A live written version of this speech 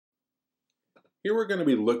Here we're going to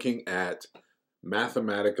be looking at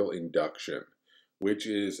mathematical induction, which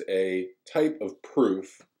is a type of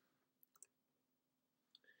proof.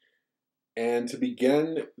 And to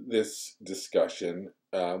begin this discussion,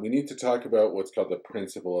 we need to talk about what's called the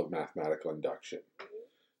principle of mathematical induction.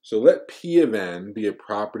 So let P of n be a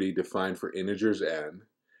property defined for integers n,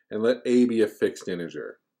 and let a be a fixed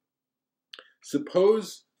integer.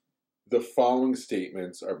 Suppose the following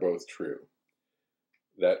statements are both true.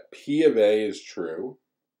 That P of a is true,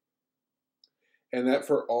 and that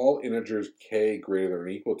for all integers k greater than or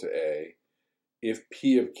equal to a, if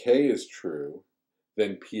P of k is true,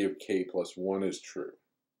 then P of k plus 1 is true.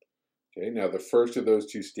 Okay, now the first of those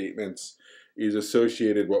two statements is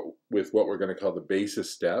associated with what we're going to call the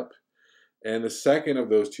basis step, and the second of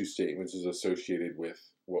those two statements is associated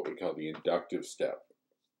with what we call the inductive step.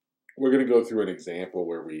 We're going to go through an example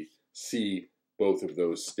where we see both of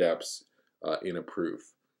those steps in a proof.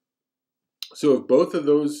 So if both of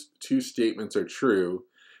those two statements are true,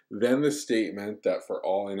 then the statement that for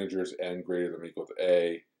all integers n greater than or equal to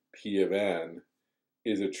a, P of n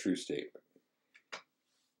is a true statement.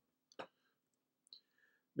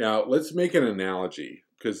 Now let's make an analogy,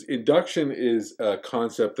 because induction is a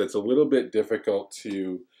concept that's a little bit difficult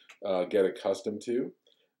to get accustomed to,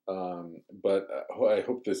 but I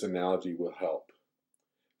hope this analogy will help.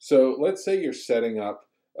 So let's say you're setting up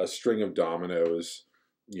a string of dominoes,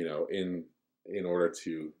 in order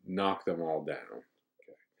to knock them all down.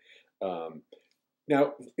 Okay.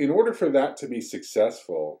 Now, in order for that to be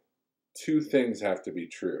successful, two things have to be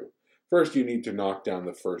true. First, you need to knock down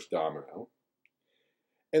the first domino.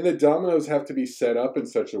 And the dominoes have to be set up in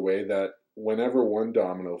such a way that whenever one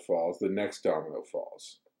domino falls, the next domino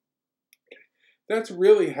falls. Okay. That's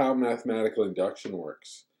really how mathematical induction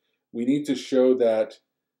works. We need to show that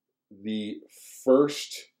the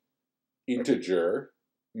first integer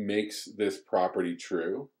makes this property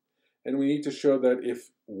true, and we need to show that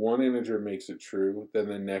if one integer makes it true, then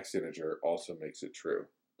the next integer also makes it true.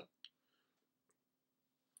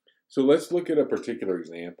 So let's look at a particular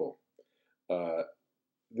example.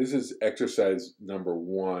 This is exercise number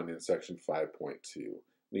 1 in section 5.2.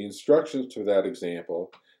 The instructions to that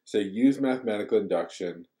example say use mathematical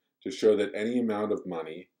induction to show that any amount of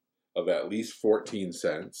money of at least 14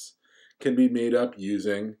 cents can be made up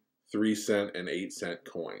using 3-cent and 8-cent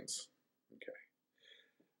coins. Okay.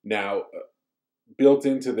 Now, built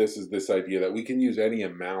into this is this idea that we can use any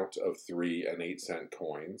amount of 3 and 8-cent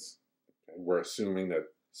coins. Okay. We're assuming that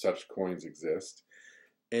such coins exist.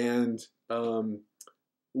 And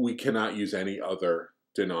we cannot use any other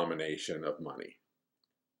denomination of money.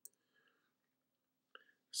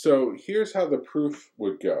 So here's how the proof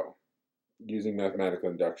would go using mathematical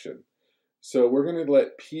induction. So we're going to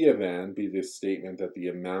let P of n be this statement that the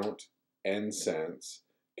amount n cents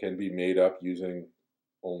can be made up using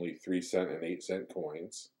only 3-cent and 8-cent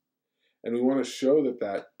coins. And we want to show that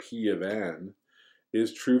that P of n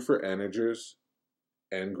is true for integers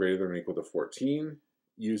n greater than or equal to 14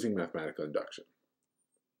 using mathematical induction.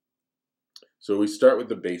 So we start with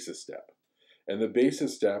the basis step. And the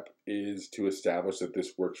basis step is to establish that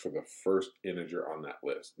this works for the first integer on that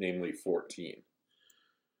list, namely 14.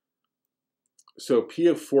 So P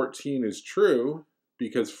of 14 is true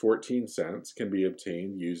because 14 cents can be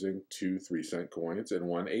obtained using 2 3-cent coins and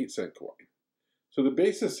 1 8-cent coin. So the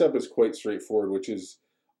basis step is quite straightforward, which is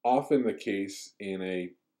often the case in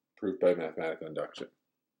a proof by mathematical induction.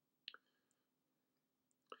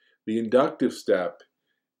 The inductive step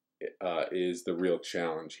is the real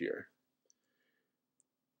challenge here.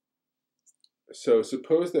 So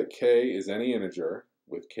suppose that k is any integer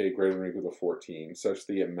with k greater than or equal to 14 such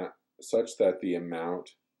that the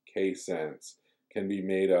amount k cents can be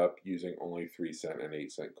made up using only 3-cent and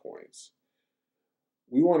 8-cent coins.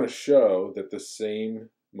 We want to show that the same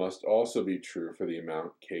must also be true for the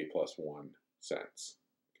amount k plus 1 cents.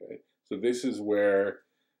 Okay? So this is where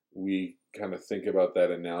we kind of think about that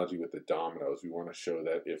analogy with the dominoes. We want to show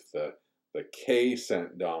that if the k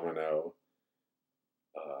cent domino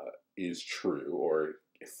is true, or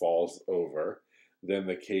it falls over, then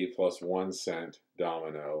the k plus 1 cent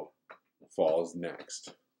domino falls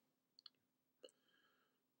next.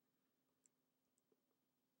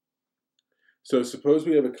 So suppose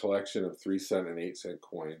we have a collection of 3-cent and 8-cent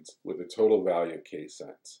coins with a total value of k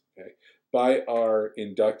cents. Okay? By our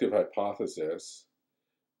inductive hypothesis,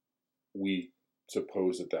 we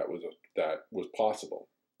suppose that was possible.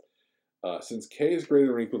 Since k is greater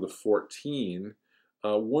than or equal to 14,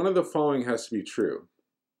 one of the following has to be true.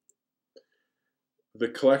 The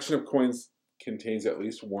collection of coins contains at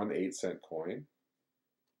least 1 8-cent coin,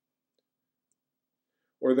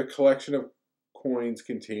 or the collection of coins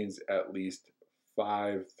contains at least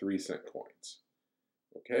 5 3-cent coins.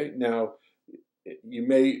 Okay, now you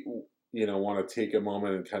may want to take a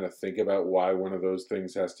moment and kind of think about why one of those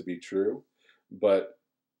things has to be true, but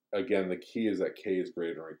again, the key is that k is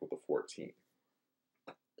greater or equal to 14.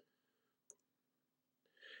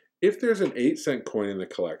 If there's an 8-cent coin in the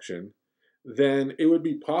collection, then it would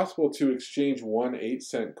be possible to exchange one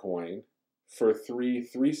 8-cent coin for 3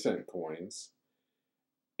 3-cent coins,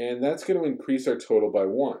 and that's going to increase our total by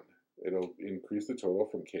 1. It'll increase the total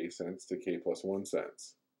from k cents to k plus 1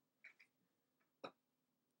 cents.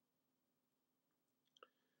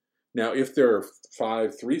 Now, if there are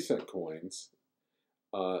 5 3-cent coins,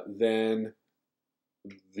 then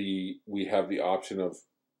we have the option of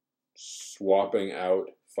swapping out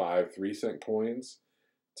 5 3-cent coins,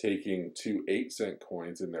 taking 2 8-cent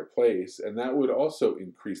coins in their place, and that would also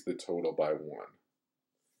increase the total by 1.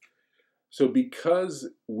 So because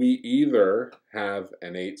we either have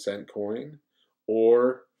an 8-cent coin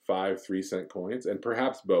or 5 3-cent coins, and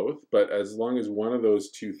perhaps both, but as long as one of those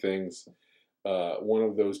two things, one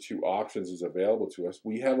of those two options is available to us,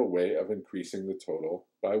 we have a way of increasing the total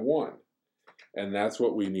by 1. And that's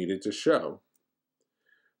what we needed to show.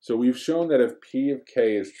 So we've shown that if p of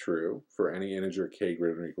k is true for any integer k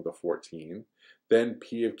greater than or equal to 14, then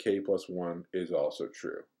p of k plus 1 is also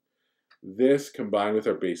true. This, combined with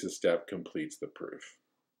our basis step, completes the proof.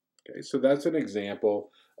 Okay, so that's an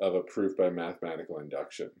example of a proof by mathematical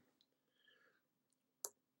induction.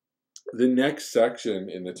 The next section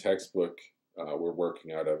in the textbook we're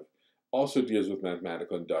working out of also deals with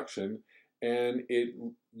mathematical induction, and it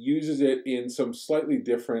uses it in some slightly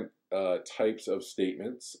different types of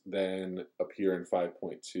statements than appear in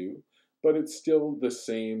 5.2, but it's still the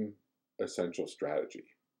same essential strategy.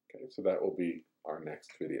 Okay, so that will be our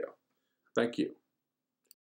next video. Thank you.